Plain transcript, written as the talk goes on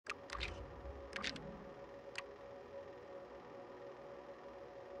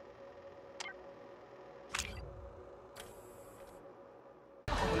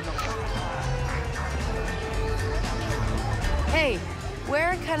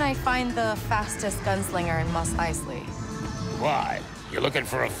can I find the fastest gunslinger in Mos Eisley? Why? You looking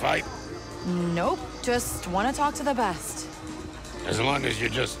for a fight? Nope, just want to talk to the best. As long as you're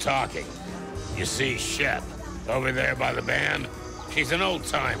just talking. You see Shep, over there by the band? She's an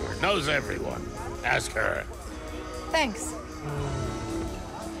old-timer, knows everyone. Ask her. Thanks.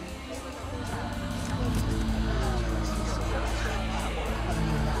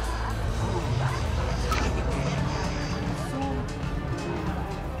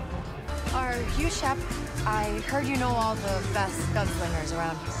 Are you Shep? I heard you know all the best gunslingers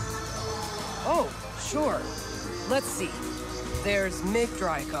around here. Oh, sure. Let's see. There's Mig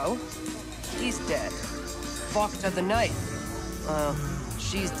Draco. He's dead. Bokta the Knight.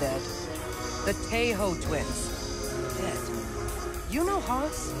 She's dead. The Tejo twins. Dead. You know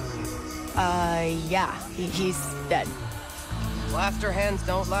Haas? Yeah. He's dead. Blaster hands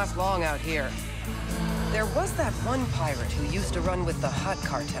don't last long out here. There was that one pirate who used to run with the Hutt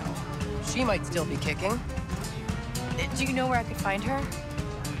cartel. She might still be kicking. Do you know where I could find her?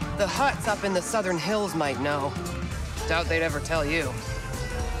 The Hutts up in the southern hills might know. Doubt they'd ever tell you.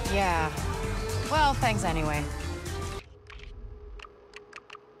 Yeah. Well, thanks anyway.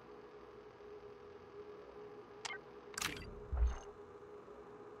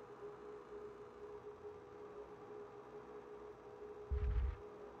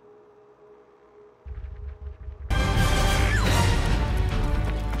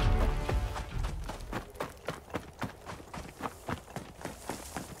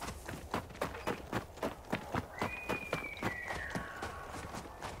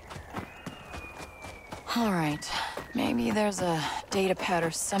 All right. Maybe there's a data pad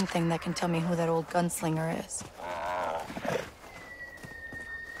or something that can tell me who that old gunslinger is.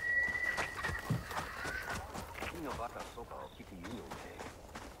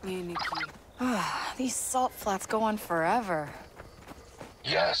 These salt flats go on forever.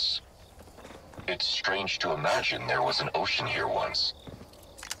 Yes. It's strange to imagine there was an ocean here once.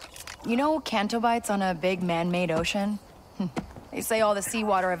 You know Cantobites on a big man-made ocean? They say all the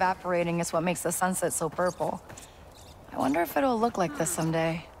seawater evaporating is what makes the sunset so purple. I wonder if it'll look like this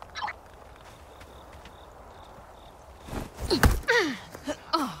someday.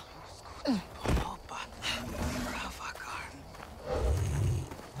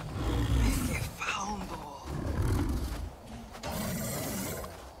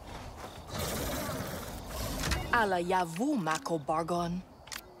 Ala yavu mako bargon.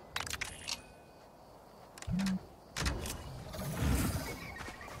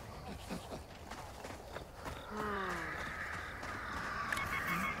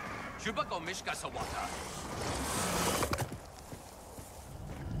 Shubako Mishka Sawata.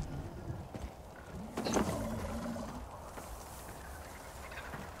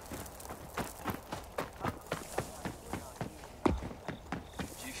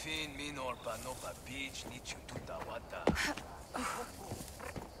 Jifin minor panopa beach nichu tutawata.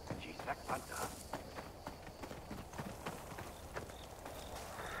 Jisak panta.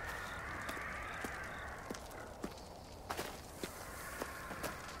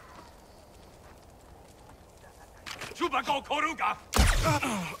 Chubago Koruga!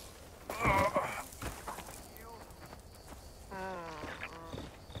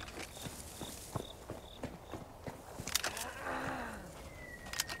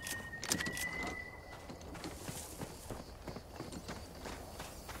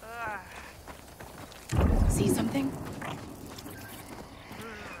 See something?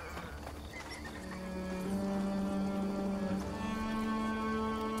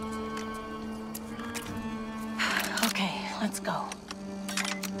 Okay, let's go.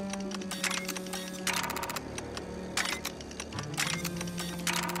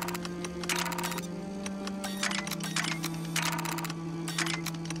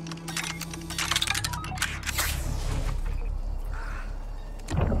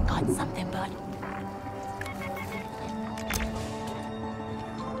 Got something, bud.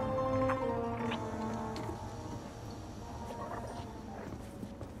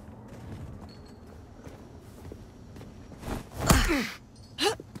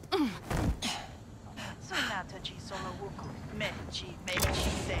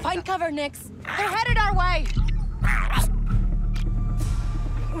 Find cover, Nix. They're headed our way.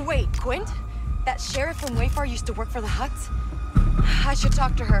 Wait, Quint? That sheriff from Wayfar used to work for the Hutts? I should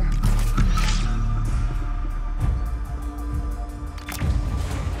talk to her.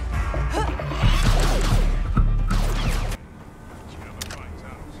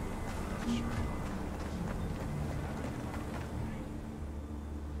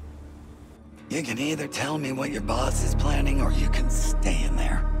 You can either tell me what your boss is planning, or you can stay in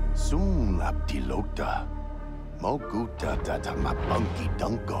there. Soon, Abdilota. Moguta tata mabunky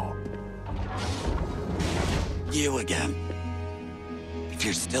dunko. You again. If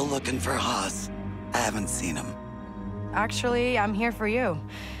you're still looking for Haas, I haven't seen him. Actually, I'm here for you.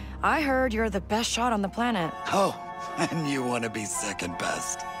 I heard you're the best shot on the planet. Oh, and you want to be second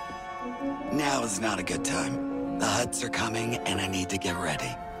best. Now is not a good time. The Hutts are coming, and I need to get ready.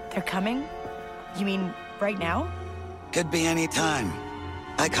 They're coming? You mean right now? Could be any time.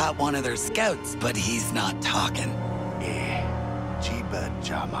 I caught one of their scouts, but he's not talking. Chiba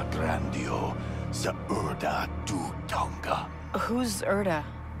jama grandio sa urda du tonga. Who's Urda?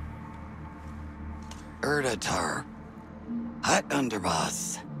 Urdatar. Hutt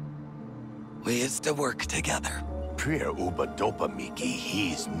underboss. We used to work together. Prier uba dopa miki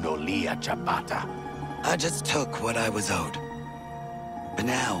he's nolia chapata. I just took what I was owed. But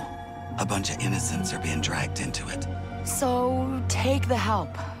now, a bunch of innocents are being dragged into it. So, take the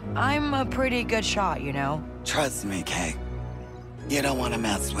help. I'm a pretty good shot, you know? Trust me, Kay. You don't want to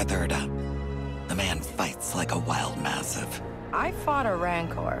mess with Urda. The man fights like a wild massive. I fought a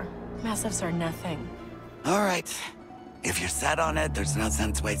Rancor. Massives are nothing. All right. If you're set on it, there's no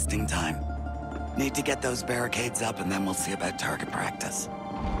sense wasting time. Need to get those barricades up, and then we'll see about target practice.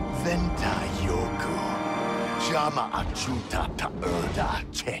 Venta yoku. Jama achuta ta urda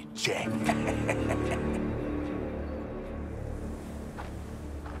che che.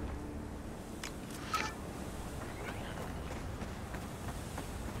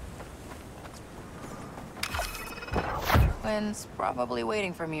 Wynn's probably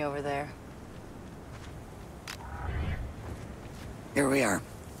waiting for me over there. Here we are.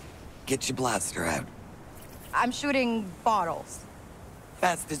 Get your blaster out. I'm shooting bottles.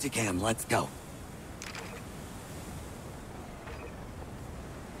 Fast as you can, let's go.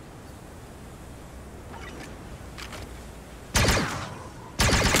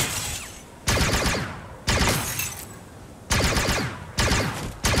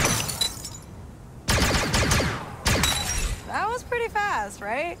 That was pretty fast,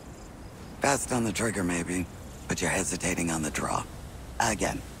 right? Fast on the trigger, maybe, but you're hesitating on the draw.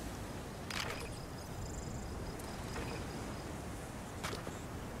 Again.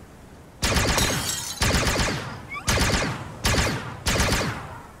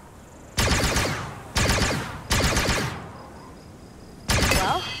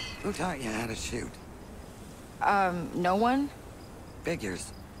 Well? Who taught you how to shoot? No one?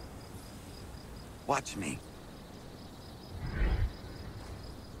 Figures. Watch me.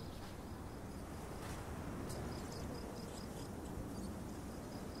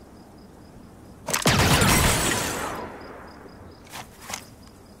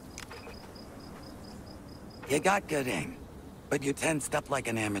 You got good aim, but you tensed up like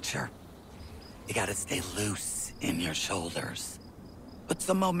an amateur. You gotta stay loose in your shoulders. Put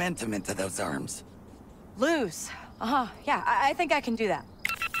some momentum into those arms. Loose. Uh-huh. Yeah, I think I can do that.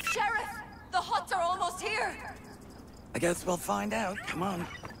 Sheriff! The Hutts are almost here! I guess we'll find out. Come on.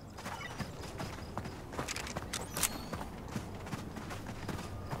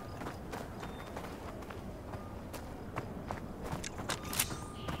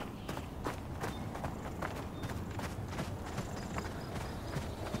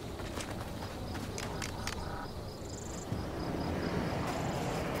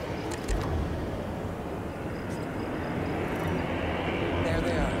 There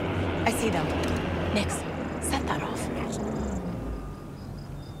they are. I see them. Nix, set that off.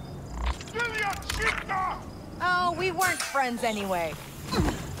 Oh, we weren't friends anyway.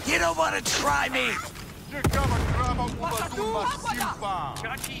 You don't want to try me! They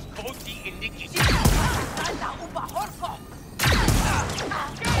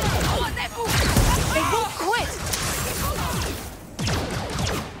won't quit!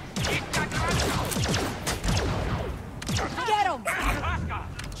 Get him!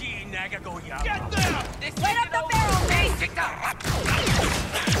 Get there! Light up the barrel, Mace!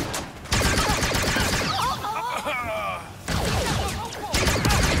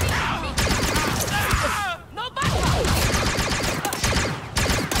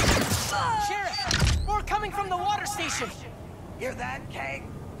 Sheriff! More coming from the water station! Hear that, Kay?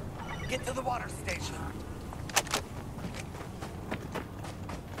 Get to the water station.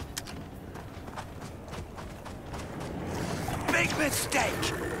 Big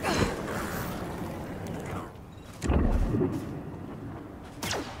mistake!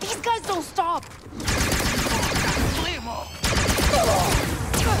 These guys don't stop!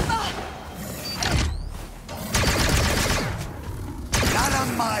 Not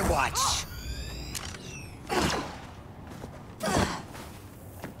on my watch!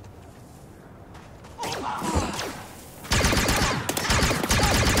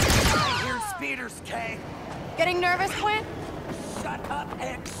 I hear speeders, Kay. Getting up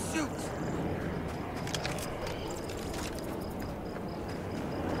and shoot!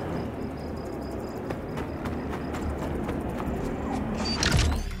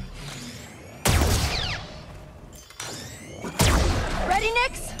 Ready,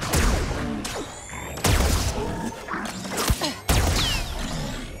 Nix?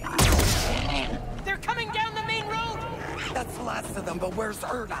 They're coming down the main road! That's the last of them, but where's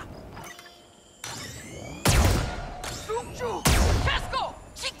Erda? Casco!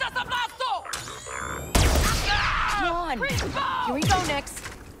 Chita Zapasto! Come on. Here we go, Nix.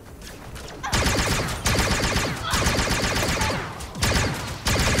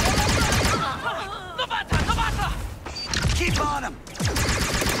 Keep on him!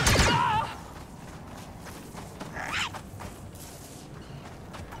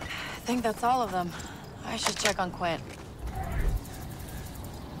 I think that's all of them. I should check on Quint.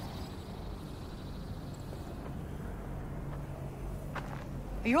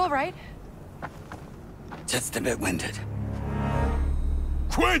 Are you all right? Just a bit winded.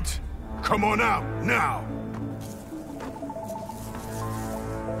 Quint! Come on out, now!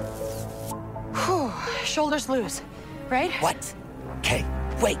 Whew. Shoulders loose, right? What? Kay,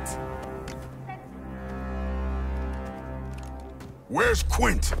 wait! Where's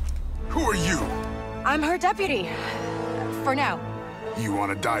Quint? Who are you? I'm her deputy. For now. You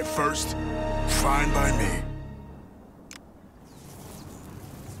want to die first? Fine by me.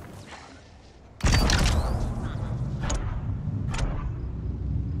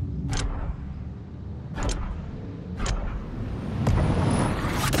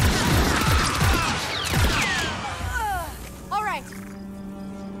 All right.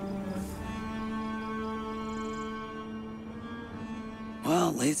 Well,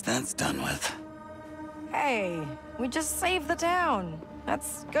 at least that's done with. Hey, we just saved the town.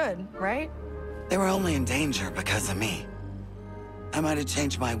 That's good, right? They were only in danger because of me. I might have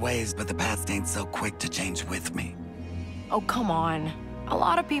changed my ways, but the past ain't so quick to change with me. Oh, come on. A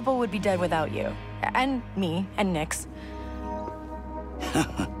lot of people would be dead without you. And me, and Nix.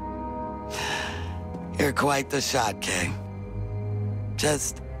 You're quite the shot, Kay.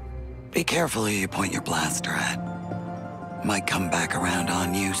 Just be careful who you point your blaster at. Might come back around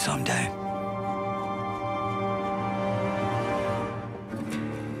on you someday.